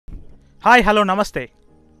Hi, hello, namaste.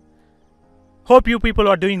 Hope you people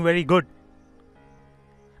are doing very good.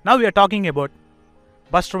 Now we are talking about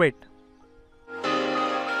bust rate.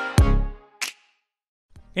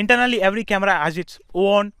 Internally, every camera has its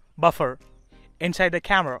own buffer inside the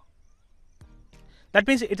camera. That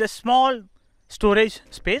means it's a small storage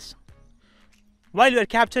space. While we are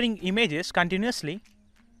capturing images continuously,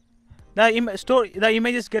 the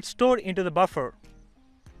images get stored into the buffer.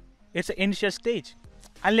 It's the initial stage,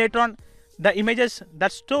 and later on, the images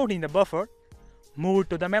that's stored in the buffer move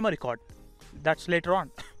to the memory card. That's later on.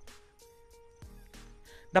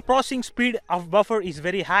 The processing speed of buffer is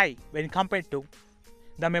very high when compared to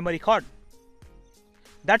the memory card.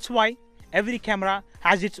 That's why every camera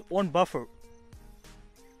has its own buffer.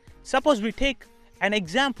 Suppose we take an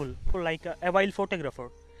example for like a wild photographer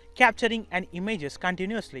capturing an images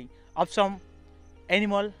continuously of some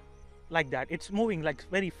animal like that. It's moving like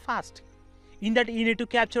very fast. In that you need to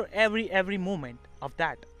capture every movement of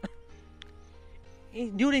that.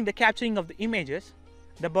 During the capturing of the images,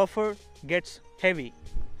 the buffer gets heavy.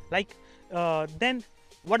 Then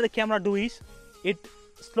what the camera do is it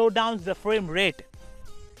slow down the frame rate.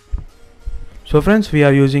 So friends, we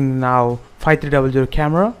are using now 5300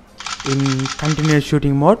 camera in continuous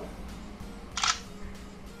shooting mode.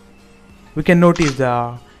 We can notice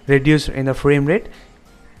the reduce in the frame rate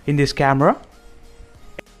in this camera.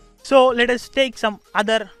 So let us take some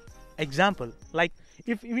other example. Like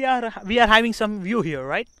if we are having some view here,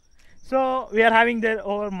 right? So we are having there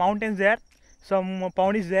our mountains there, some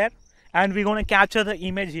pond is there, and we're gonna capture the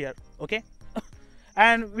image here. Okay.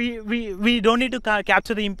 And we don't need to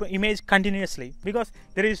capture the image continuously because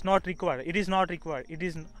there is not required. It is not required. It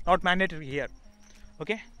is not mandatory here.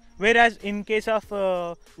 Okay. Whereas in case of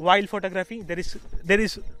wild photography,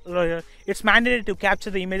 it's mandatory to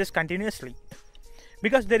capture the images continuously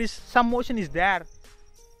because there is some motion is there.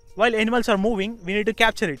 While animals are moving, we need to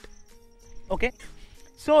capture it. Okay.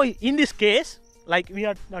 So in this case, like we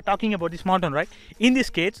are talking about this mountain, right? In this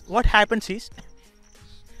case, what happens is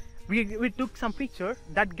we took some picture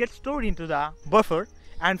that gets stored into the buffer,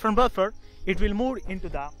 and from buffer it will move into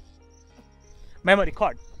the memory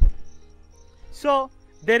card. So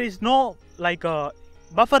there is no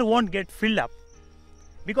buffer won't get filled up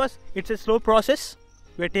because it's a slow process.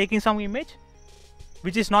 We are taking some image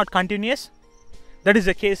which is not continuous. That is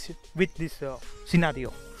the case with this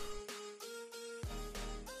scenario.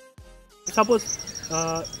 Suppose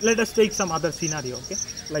let us take some other scenario. Okay,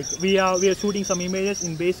 like we are shooting some images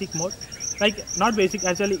in basic mode, like not basic,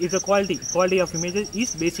 actually it's a quality of images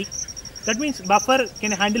is basic. That means buffer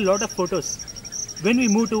can handle lot of photos. When we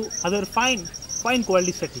move to other fine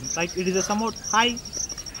quality setting, like it is a somewhat high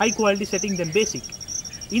quality setting than basic,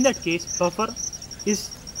 in that case buffer is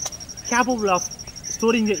capable of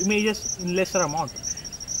storing the images in lesser amount.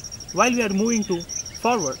 While we are moving to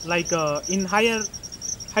forward, like in higher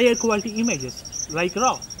quality images like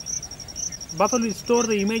raw, buffer will store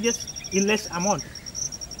the images in less amount.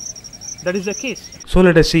 That is the case. So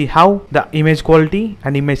let us see how the image quality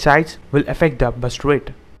and image size will affect the burst rate.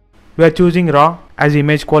 We are choosing raw as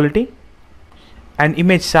image quality and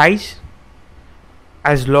image size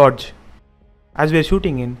as large. As we are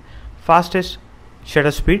shooting in fastest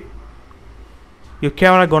shutter speed, your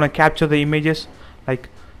camera gonna capture the images like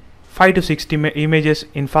 5 to 60 images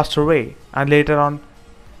in faster way, and later on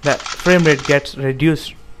the frame rate gets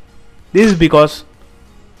reduced. This is because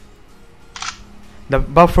the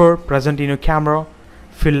buffer present in your camera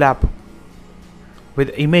fill up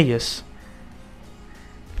with images.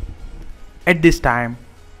 At this time,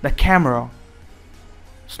 the camera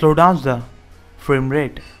slow down the frame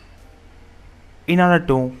rate in order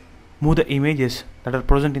to move the images that are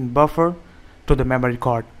present in buffer to the memory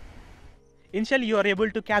card. Initially you are able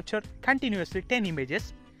to capture continuously 10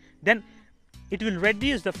 images, then it will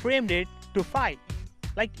reduce the frame rate to 5.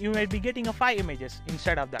 Like you might be getting a 5 images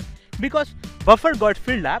instead of that because buffer got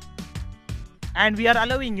filled up, and we are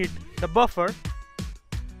allowing the buffer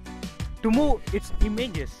to move its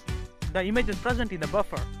images, the images present in the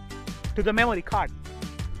buffer, to the memory card.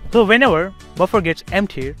 So whenever buffer gets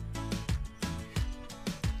emptied,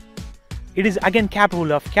 it is again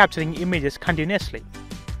capable of capturing images continuously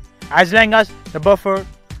as long as the buffer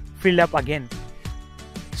filled up again.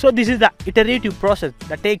 So this is the iterative process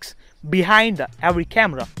that takes behind every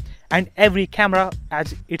camera, and every camera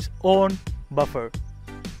has its own buffer.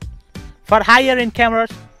 For higher end cameras,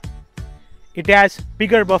 it has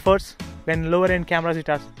bigger buffers. When lower end cameras, it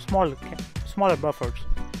has smaller buffers.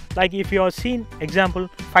 Like if you have seen example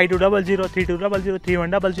 5200, 3200,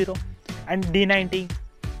 3100 and D90.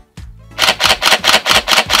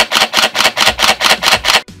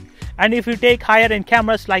 And if you take higher end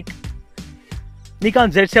cameras like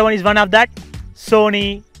Nikon Z7 is one of that.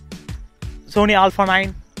 Sony Alpha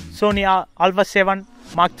 9, Sony Alpha 7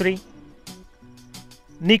 Mark III,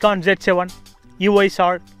 Nikon Z7,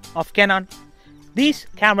 USR of Canon. These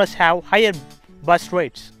cameras have higher burst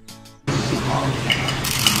rates.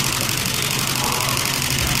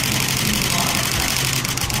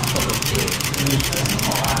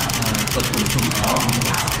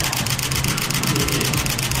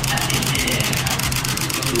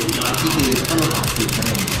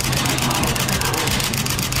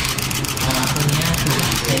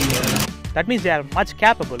 That means they are much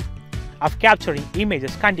capable of capturing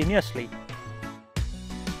images continuously.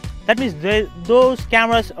 That means those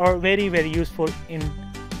cameras are very useful in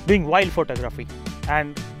doing wild photography,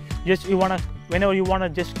 and just whenever you wanna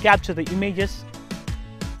just capture the images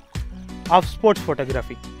of sports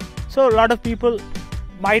photography. So a lot of people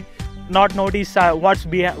might not notice what's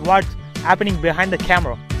happening behind the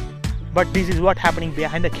camera, but this is what's happening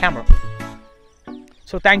behind the camera.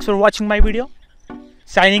 So thanks for watching my video.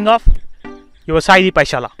 Signing off, your Saideep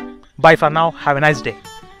Ashala. Bye for now. Have a nice day.